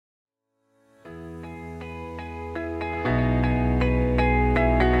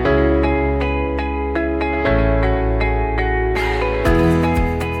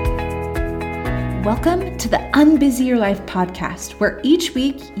Unbusy Your Life podcast, where each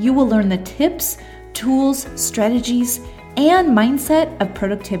week you will learn the tips, tools, strategies, and mindset of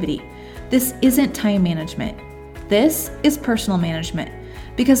productivity. This isn't time management. This is personal management,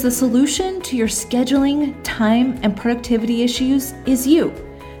 because the solution to your scheduling, time, and productivity issues is you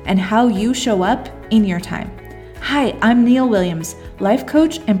and how you show up in your time. Hi, I'm Neil Williams, life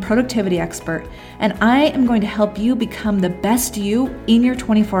coach and productivity expert, and I am going to help you become the best you in your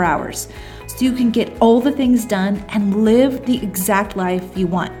 24 hours so you can get all the things done and live the exact life you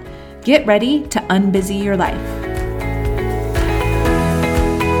want. Get ready to unbusy your life.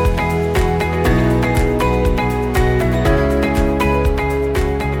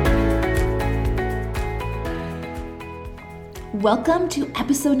 Welcome to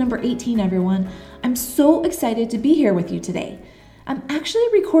episode number 18, everyone. I'm so excited to be here with you today. I'm actually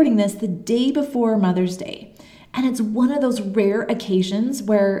recording this the day before Mother's Day, and it's one of those rare occasions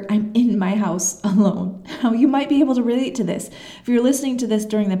where I'm in my house alone. Now, you might be able to relate to this. If you're listening to this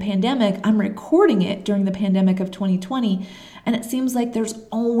during the pandemic, I'm recording it during the pandemic of 2020, and it seems like there's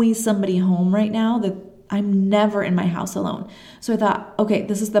always somebody home right now that I'm never in my house alone. So I thought, okay,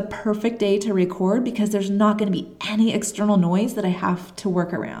 this is the perfect day to record because there's not going to be any external noise that I have to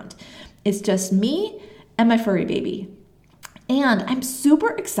work around. It's just me and my furry baby. And I'm super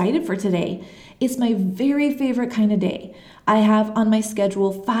excited for today. It's my very favorite kind of day. I have on my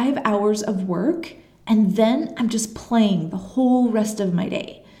schedule 5 hours of work, and then I'm just playing the whole rest of my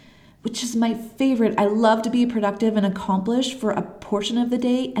day, which is my favorite. I love to be productive and accomplished for a portion of the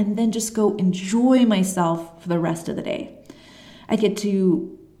day and then just go enjoy myself for the rest of the day. I get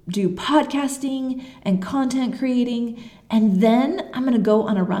to do podcasting and content creating, and then I'm going to go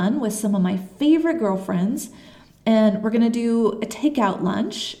on a run with some of my favorite girlfriends, and we're going to do a takeout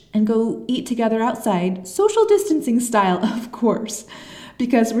lunch and go eat together outside, social distancing style, of course,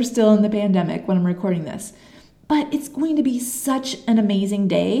 because we're still in the pandemic when I'm recording this. But it's going to be such an amazing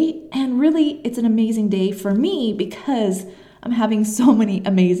day, and really it's an amazing day for me because I'm having so many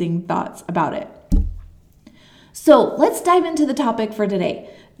amazing thoughts about it. So let's dive into the topic for today.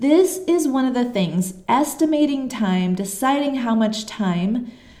 This is one of the things, estimating time, deciding how much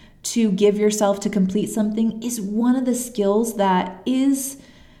time to give yourself to complete something is one of the skills that is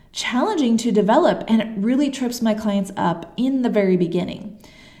challenging to develop, and it really trips my clients up in the very beginning.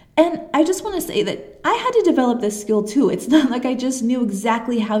 And I just want to say that I had to develop this skill too. It's not like I just knew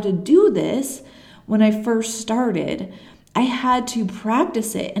exactly how to do this when I first started. I had to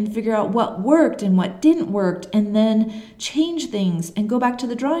practice it and figure out what worked and what didn't work, and then change things and go back to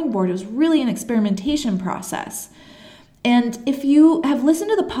the drawing board. It was really an experimentation process. And if you have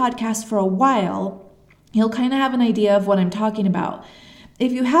listened to the podcast for a while, you'll kind of have an idea of what I'm talking about.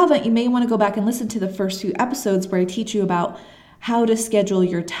 If you haven't, you may want to go back and listen to the first few episodes where I teach you about how to schedule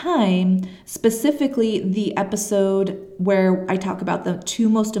your time, specifically the episode where I talk about the 2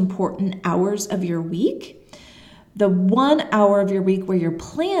 most important hours of your week. The 1 hour of your week where you're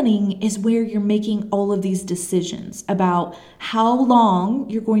planning is where you're making all of these decisions about how long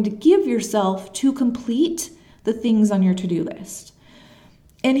you're going to give yourself to complete the things on your to-do list.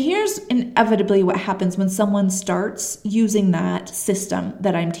 And here's inevitably what happens when someone starts using that system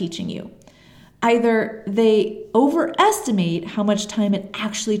that I'm teaching you. Either they overestimate how much time it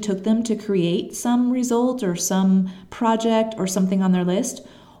actually took them to create some result or some project or something on their list,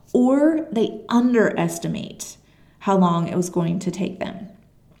 or they underestimate how long it was going to take them.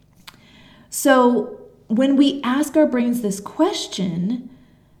 So when we ask our brains this question,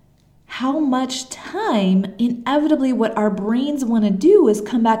 how much time, inevitably what our brains want to do is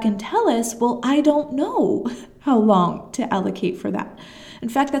come back and tell us, well, I don't know how long to allocate for that. In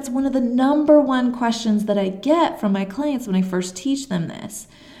fact, that's one of the number one questions that I get from my clients when I first teach them this,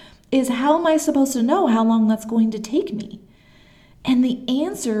 is how am I supposed to know how long that's going to take me? And the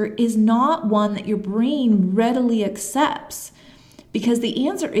answer is not one that your brain readily accepts, because the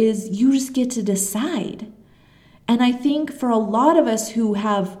answer is you just get to decide. And I think for a lot of us who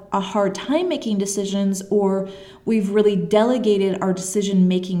have a hard time making decisions, or we've really delegated our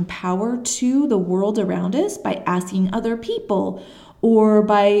decision-making power to the world around us by asking other people or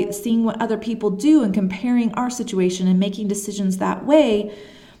by seeing what other people do and comparing our situation and making decisions that way,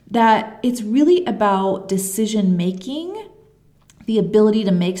 that it's really about decision-making, the ability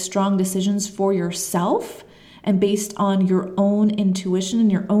to make strong decisions for yourself and based on your own intuition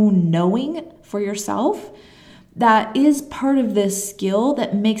and your own knowing for yourself. That is part of this skill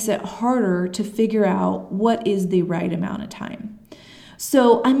that makes it harder to figure out what is the right amount of time.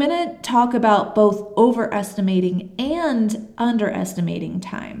 So I'm going to talk about both overestimating and underestimating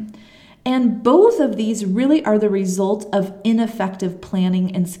time. And both of these really are the result of ineffective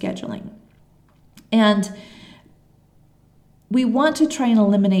planning and scheduling. And we want to try and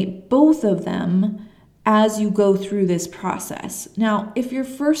eliminate both of them as you go through this process. Now, if you're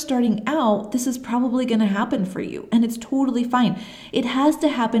first starting out, this is probably going to happen for you, and it's totally fine. It has to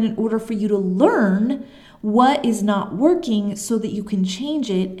happen in order for you to learn what is not working so that you can change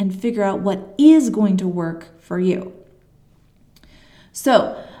it and figure out what is going to work for you.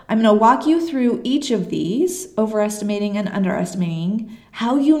 So, I'm going to walk you through each of these, overestimating and underestimating,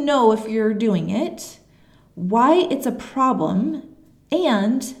 how you know if you're doing it, why it's a problem,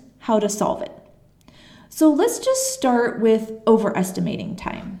 and how to solve it. So let's just start with overestimating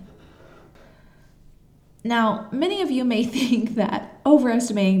time. Now, many of you may think that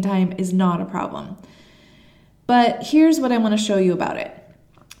overestimating time is not a problem, but here's what I want to show you about it.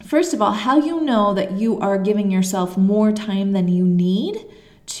 First of all, how you know that you are giving yourself more time than you need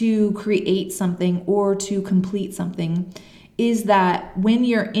to create something or to complete something is that when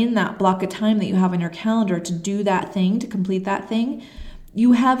you're in that block of time that you have on your calendar to do that thing, to complete that thing,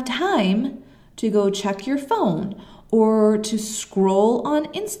 you have time to go check your phone or to scroll on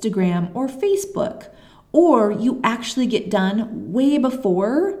Instagram or Facebook, or you actually get done way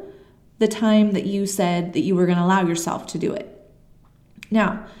before the time that you said that you were going to allow yourself to do it.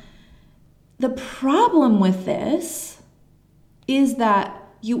 Now, the problem with this is that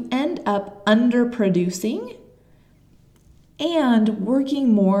you end up underproducing and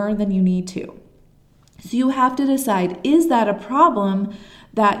working more than you need to. So you have to decide, is that a problem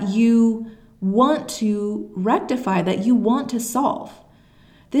that you want to rectify, that you want to solve?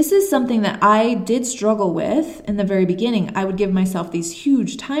 This is something that I did struggle with in the very beginning. I would give myself these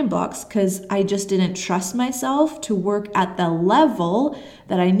huge time blocks because I just didn't trust myself to work at the level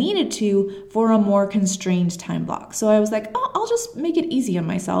that I needed to for a more constrained time block. So I was like, oh, I'll just make it easy on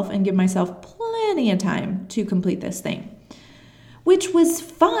myself and give myself plenty of time to complete this thing. Which was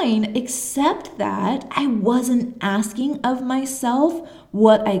fine, except that I wasn't asking of myself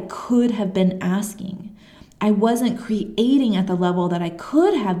what I could have been asking. I wasn't creating at the level that I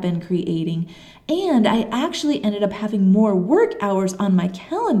could have been creating, and I actually ended up having more work hours on my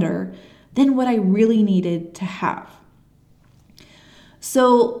calendar than what I really needed to have.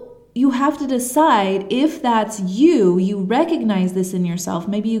 So you have to decide if that's you recognize this in yourself.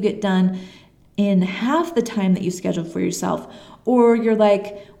 Maybe you get done in half the time that you scheduled for yourself, or you're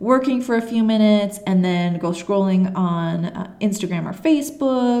like working for a few minutes and then go scrolling on Instagram or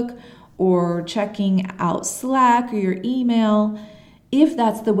Facebook or checking out Slack or your email, if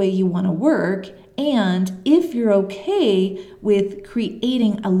that's the way you want to work, and if you're okay with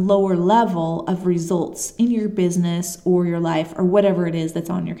creating a lower level of results in your business or your life or whatever it is that's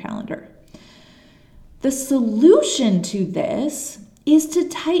on your calendar. The solution to this is to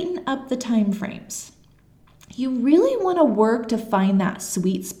tighten up the time frames. You really want to work to find that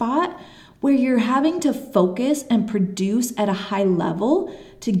sweet spot where you're having to focus and produce at a high level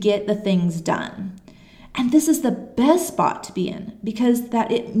to get the things done. And this is the best spot to be in because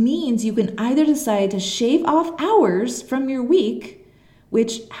that it means you can either decide to shave off hours from your week,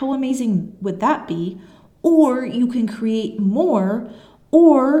 which how amazing would that be, or you can create more,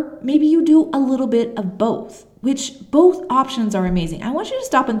 or maybe you do a little bit of both, which both options are amazing. I want you to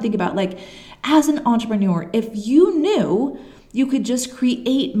stop and think about, like, as an entrepreneur, if you knew you could just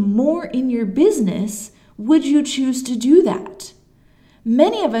create more in your business, would you choose to do that?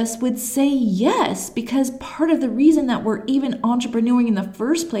 Many of us would say yes, because part of the reason that we're even entrepreneuring in the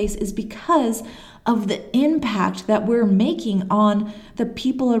first place is because of the impact that we're making on the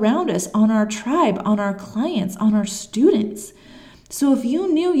people around us, on our tribe, on our clients, on our students. So if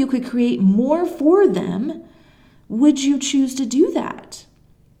you knew you could create more for them, would you choose to do that?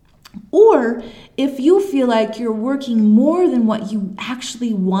 Or if you feel like you're working more than what you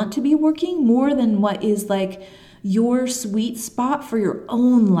actually want to be working, more than what is like your sweet spot for your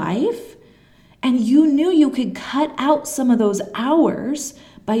own life, and you knew you could cut out some of those hours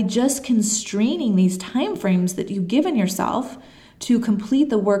by just constraining these time frames that you've given yourself to complete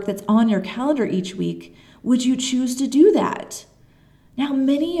the work that's on your calendar each week, would you choose to do that? Now,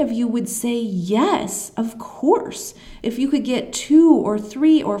 many of you would say yes, of course. If you could get 2 or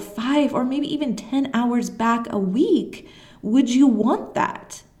 3 or 5 or maybe even 10 hours back a week, would you want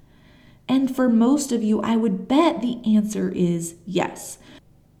that? And for most of you, I would bet the answer is yes.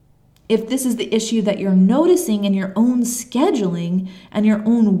 If this is the issue that you're noticing in your own scheduling and your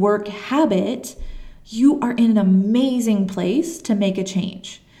own work habit, you are in an amazing place to make a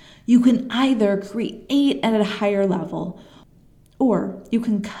change. You can either create at a higher level, or you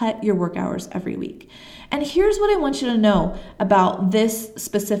can cut your work hours every week. And here's what I want you to know about this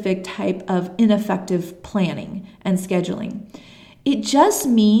specific type of ineffective planning and scheduling. It just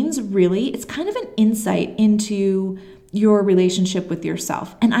means, really, it's kind of an insight into your relationship with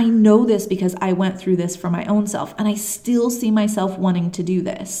yourself. And I know this because I went through this for my own self, and I still see myself wanting to do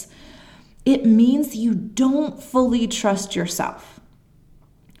this. It means you don't fully trust yourself,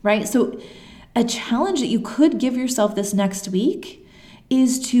 right? So a challenge that you could give yourself this next week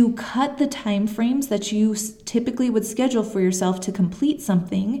is to cut the time frames that you typically would schedule for yourself to complete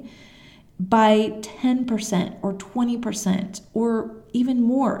something by 10% or 20% or even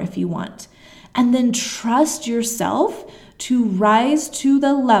more if you want. And then trust yourself to rise to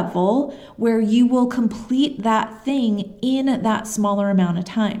the level where you will complete that thing in that smaller amount of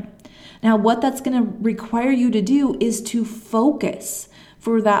time. Now, what that's going to require you to do is to focus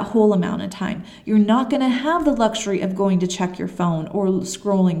for that whole amount of time. You're not going to have the luxury of going to check your phone or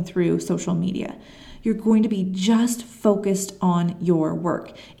scrolling through social media. You're going to be just focused on your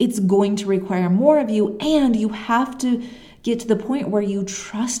work. It's going to require more of you, and you have to get to the point where you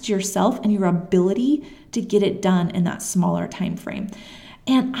trust yourself and your ability to get it done in that smaller time frame.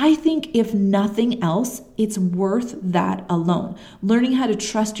 And I think if nothing else, it's worth that alone. Learning how to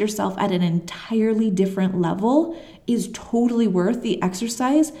trust yourself at an entirely different level is totally worth the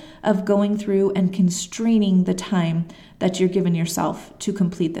exercise of going through and constraining the time that you're giving yourself to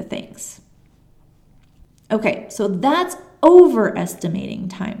complete the things. Okay, so that's overestimating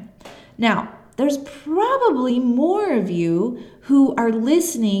time. Now, there's probably more of you who are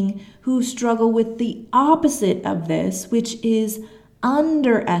listening who struggle with the opposite of this, which is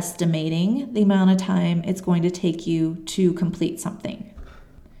underestimating the amount of time it's going to take you to complete something.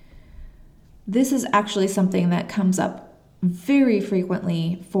 This is actually something that comes up very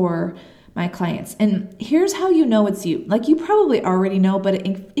frequently for my clients. And here's how you know it's you. Like, you probably already know, but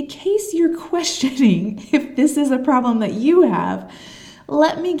in case you're questioning if this is a problem that you have,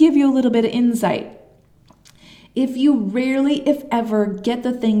 let me give you a little bit of insight. If you rarely, if ever, get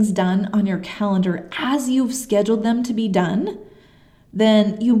the things done on your calendar as you've scheduled them to be done,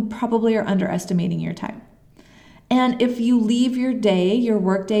 then you probably are underestimating your time. And if you leave your day, your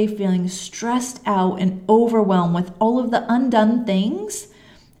workday, feeling stressed out and overwhelmed with all of the undone things,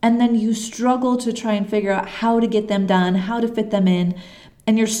 and then you struggle to try and figure out how to get them done, how to fit them in,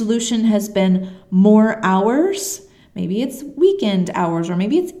 and your solution has been more hours, maybe it's weekend hours, or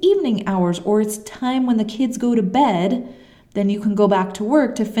maybe it's evening hours, or it's time when the kids go to bed, then you can go back to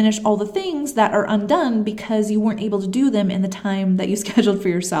work to finish all the things that are undone because you weren't able to do them in the time that you scheduled for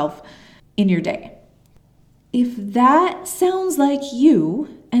yourself in your day. If that sounds like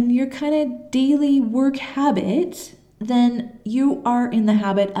you and your kind of daily work habit, then you are in the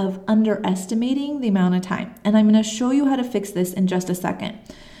habit of underestimating the amount of time. And I'm going to show you how to fix this in just a second.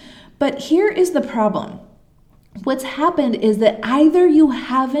 But here is the problem. What's happened is that either you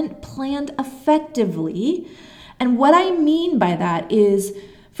haven't planned effectively, and what I mean by that is,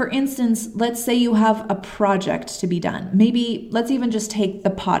 for instance, let's say you have a project to be done. Maybe let's even just take the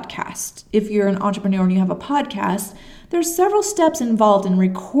podcast. If you're an entrepreneur and you have a podcast, there's several steps involved in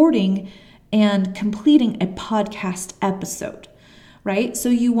recording and completing a podcast episode, right? So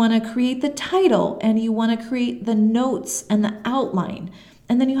you want to create the title, and you want to create the notes and the outline,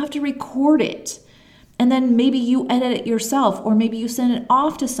 and then you have to record it. And then maybe you edit it yourself, or maybe you send it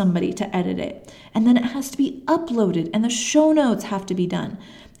off to somebody to edit it. And then it has to be uploaded, and the show notes have to be done.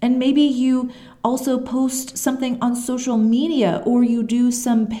 And maybe you also post something on social media, or you do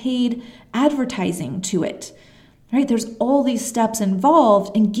some paid advertising to it, right? There's all these steps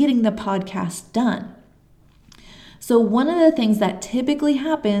involved in getting the podcast done. So one of the things that typically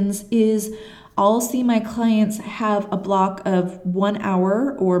happens is I'll see my clients have a block of 1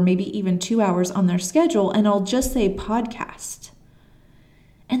 hour or maybe even 2 hours on their schedule, and I'll just say podcast.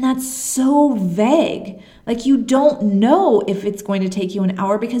 And that's so vague. Like, you don't know if it's going to take you an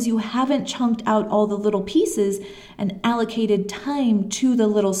hour because you haven't chunked out all the little pieces and allocated time to the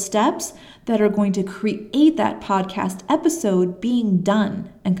little steps that are going to create that podcast episode being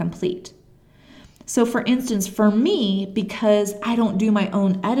done and complete. So for instance, for me, because I don't do my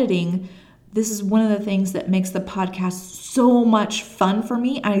own editing, this is one of the things that makes the podcast so much fun for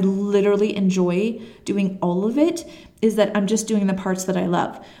me. I literally enjoy doing all of it, is that I'm just doing the parts that I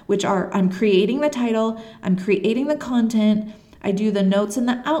love, which are I'm creating the title, I'm creating the content, I do the notes and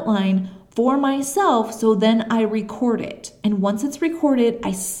the outline for myself, so then I record it. And once it's recorded,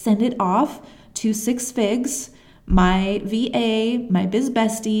 I send it off to Six Figs, my VA, my biz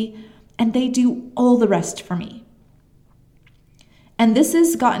bestie, and they do all the rest for me. And this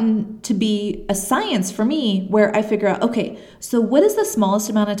has gotten to be a science for me where I figure out, okay, so what is the smallest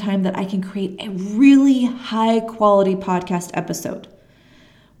amount of time that I can create a really high quality podcast episode?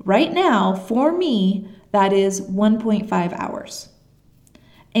 Right now, for me, that is 1.5 hours.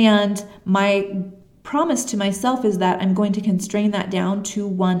 And my promise to myself is that I'm going to constrain that down to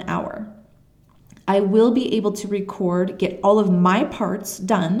 1 hour. I will be able to record, get all of my parts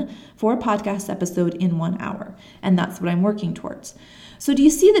done for a podcast episode in 1 hour. And that's what I'm working towards. So do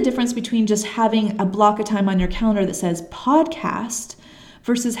you see the difference between just having a block of time on your calendar that says podcast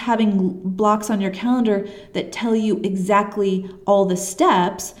versus having blocks on your calendar that tell you exactly all the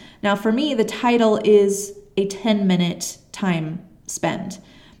steps? Now, for me, the title is a 10-minute time spend,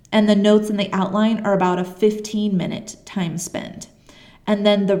 and the notes and the outline are about a 15-minute time spend. And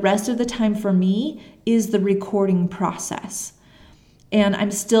then the rest of the time for me is the recording process. And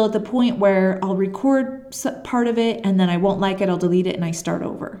I'm still at the point where I'll record part of it and then I won't like it, I'll delete it and I start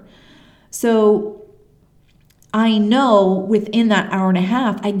over. So I know within that hour and a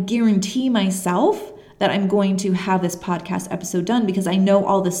half, I guarantee myself that I'm going to have this podcast episode done because I know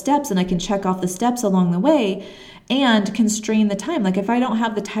all the steps and I can check off the steps along the way and constrain the time. Like if I don't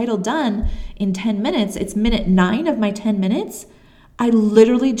have the title done in 10 minutes, it's minute 9 of my 10 minutes. I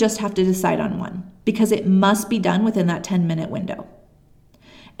literally just have to decide on one because it must be done within that 10-minute window.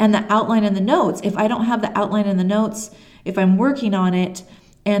 And the outline and the notes, if I don't have the outline and the notes, if I'm working on it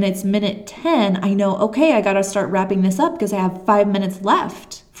and it's minute 10, I know, okay, I got to start wrapping this up because I have 5 minutes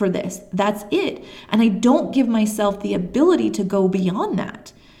left for this. That's it. And I don't give myself the ability to go beyond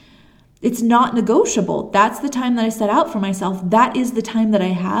that. It's not negotiable. That's the time that I set out for myself. That is the time that I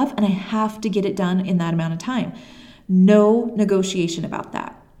have, and I have to get it done in that amount of time. No negotiation about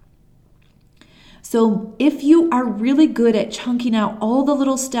that. So if you are really good at chunking out all the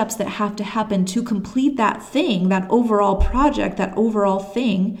little steps that have to happen to complete that thing, that overall project, that overall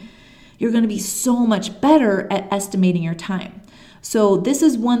thing, you're going to be so much better at estimating your time. So this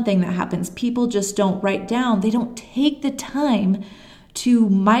is one thing that happens. People just don't write down. They don't take the time to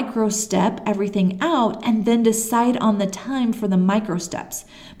micro step everything out and then decide on the time for the micro steps.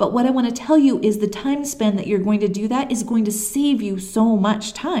 But what I want to tell you is the time spend that you're going to do that is going to save you so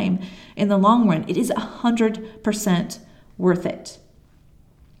much time in the long run. It is 100% worth it.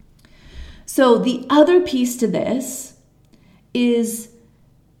 So the other piece to this is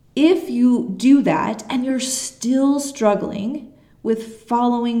if you do that and you're still struggling with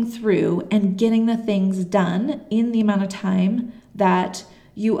following through and getting the things done in the amount of time that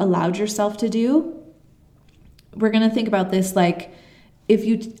you allowed yourself to do, we're going to think about this like if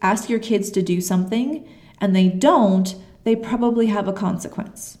you ask your kids to do something and they don't, they probably have a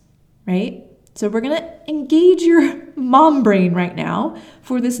consequence, right? So we're going to engage your mom brain right now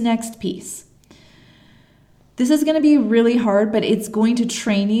for this next piece. This is going to be really hard, but it's going to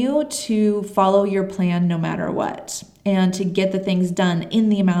train you to follow your plan no matter what and to get the things done in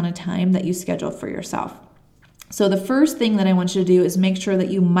the amount of time that you schedule for yourself. So the first thing that I want you to do is make sure that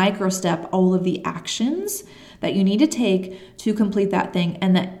you micro-step all of the actions that you need to take to complete that thing,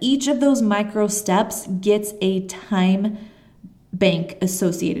 and that each of those micro steps gets a time bank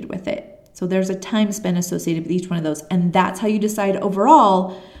associated with it. So there's a time spent associated with each one of those, and that's how you decide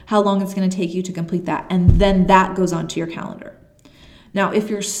overall how long it's going to take you to complete that, and then that goes onto your calendar. Now, if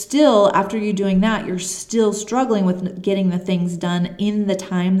you're still, after you're doing that, you're still struggling with getting the things done in the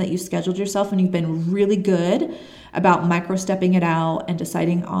time that you scheduled yourself, and you've been really good about micro-stepping it out and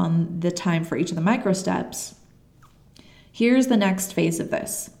deciding on the time for each of the micro-steps, here's the next phase of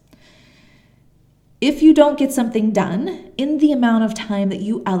this. If you don't get something done in the amount of time that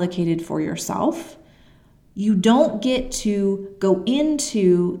you allocated for yourself, you don't get to go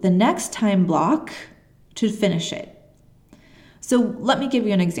into the next time block to finish it. So let me give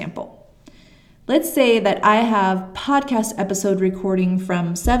you an example. Let's say that I have podcast episode recording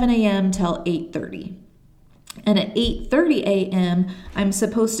from 7 a.m. till 8:30. And at 8:30 a.m., I'm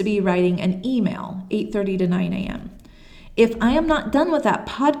supposed to be writing an email, 8:30 to 9 a.m. If I am not done with that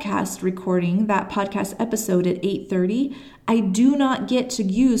podcast recording, that podcast episode at 8:30, I do not get to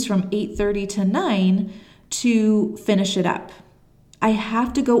use from 8:30 to 9 to finish it up. I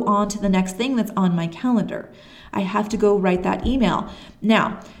have to go on to the next thing that's on my calendar. I have to go write that email.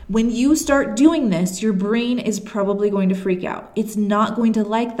 Now, when you start doing this, your brain is probably going to freak out. It's not going to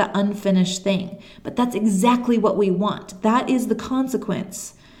like the unfinished thing, but that's exactly what we want. That is the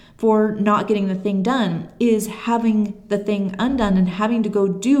consequence for not getting the thing done, is having the thing undone and having to go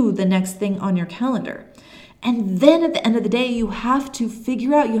do the next thing on your calendar. And then at the end of the day, you have to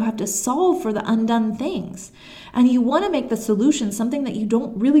figure out, you have to solve for the undone things. And you want to make the solution something that you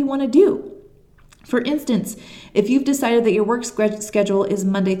don't really want to do. For instance, if you've decided that your work schedule is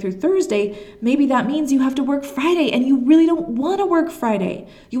Monday through Thursday, maybe that means you have to work Friday and you really don't want to work Friday.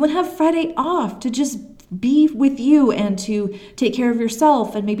 You want to have Friday off to just be with you and to take care of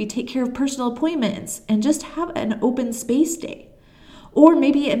yourself and maybe take care of personal appointments and just have an open space day. Or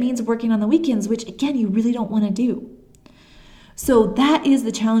maybe it means working on the weekends, which again, you really don't want to do. So that is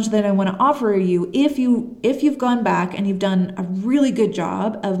the challenge that I want to offer you. If you've gone back and you've done a really good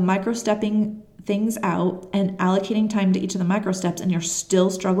job of micro-stepping things out and allocating time to each of the micro steps and you're still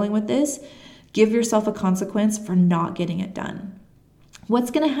struggling with this, give yourself a consequence for not getting it done.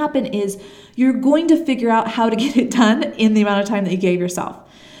 What's going to happen is you're going to figure out how to get it done in the amount of time that you gave yourself,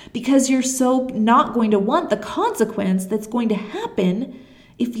 because you're so not going to want the consequence that's going to happen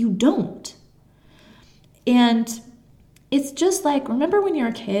if you don't. And it's just like, remember when you were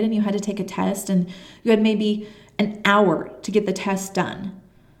a kid and you had to take a test and you had maybe an hour to get the test done,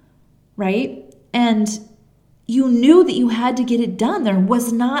 right? And you knew that you had to get it done. There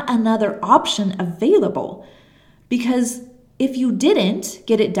was not another option available, because if you didn't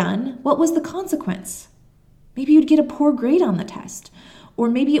get it done, what was the consequence? Maybe you'd get a poor grade on the test, or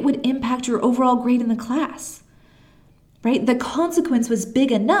maybe it would impact your overall grade in the class, right? The consequence was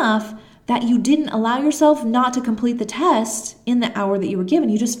big enough that you didn't allow yourself not to complete the test in the hour that you were given.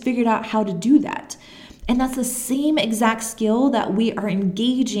 You just figured out how to do that. And that's the same exact skill that we are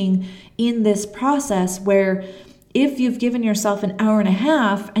engaging in this process, where if you've given yourself an hour and a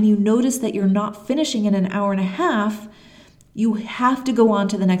half and you notice that you're not finishing in an hour and a half, you have to go on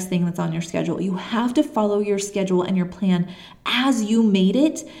to the next thing that's on your schedule. You have to follow your schedule and your plan as you made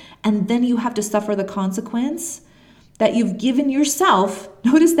it, and then you have to suffer the consequence that you've given yourself.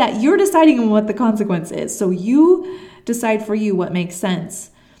 Notice that you're deciding on what the consequence is. So you decide for you what makes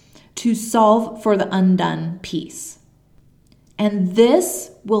sense to solve for the undone piece. And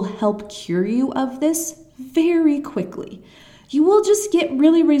this will help cure you of this very quickly. You will just get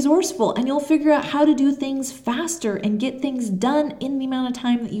really resourceful and you'll figure out how to do things faster and get things done in the amount of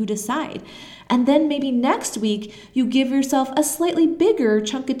time that you decide. And then maybe next week you give yourself a slightly bigger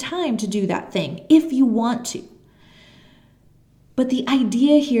chunk of time to do that thing if you want to. But the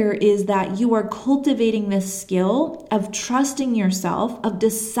idea here is that you are cultivating this skill of trusting yourself, of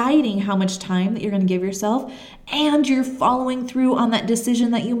deciding how much time that you're going to give yourself, and you're following through on that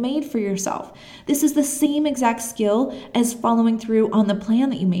decision that you made for yourself. This is the same exact skill as following through on the plan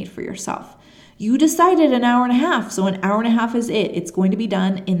that you made for yourself. You decided an hour and a half, so an hour and a half is it. It's going to be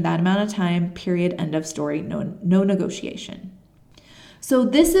done in that amount of time, period, end of story, no negotiation. So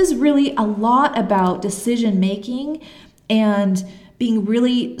this is really a lot about decision making and being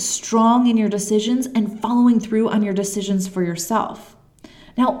really strong in your decisions and following through on your decisions for yourself.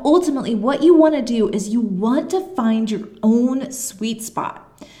 Now, ultimately, what you want to do is you want to find your own sweet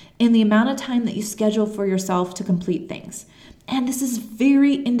spot in the amount of time that you schedule for yourself to complete things. And this is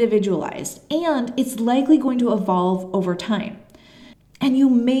very individualized, and it's likely going to evolve over time. And you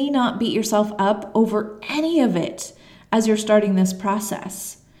may not beat yourself up over any of it as you're starting this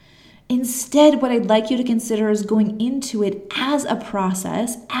process. Instead, what I'd like you to consider is going into it as a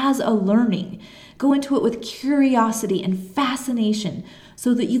process, as a learning. Go into it with curiosity and fascination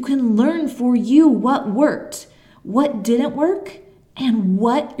so that you can learn for you what worked, what didn't work, and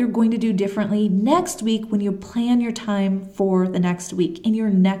what you're going to do differently next week when you plan your time for the next week in your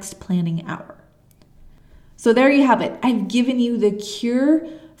next planning hour. So there you have it. I've given you the cure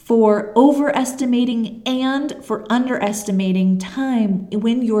for overestimating and for underestimating time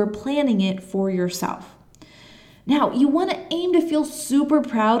when you're planning it for yourself. Now, you want to aim to feel super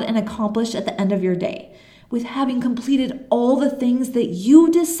proud and accomplished at the end of your day with having completed all the things that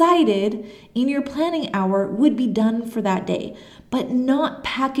you decided in your planning hour would be done for that day, but not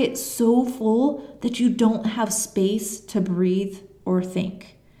pack it so full that you don't have space to breathe or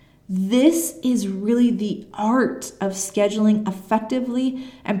think. This is really the art of scheduling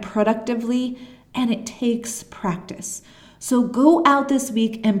effectively and productively, and it takes practice. So go out this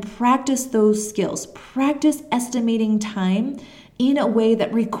week and practice those skills. Practice estimating time in a way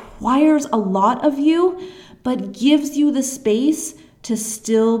that requires a lot of you, but gives you the space to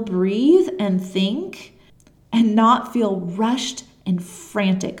still breathe and think and not feel rushed and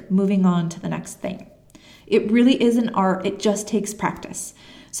frantic moving on to the next thing. It really is an art. It just takes practice.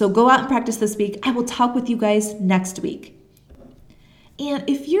 So go out and practice this week. I will talk with you guys next week. And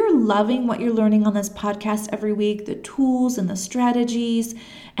if you're loving what you're learning on this podcast every week, the tools and the strategies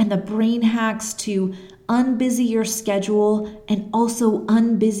and the brain hacks to unbusy your schedule and also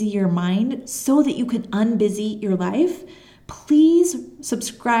unbusy your mind so that you can unbusy your life, please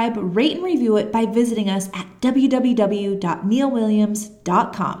subscribe, rate, and review it by visiting us at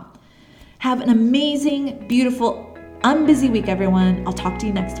www.neilwilliams.com. Have an amazing, beautiful, unbusy week, everyone. I'll talk to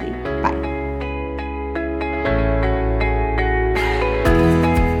you next week. Bye.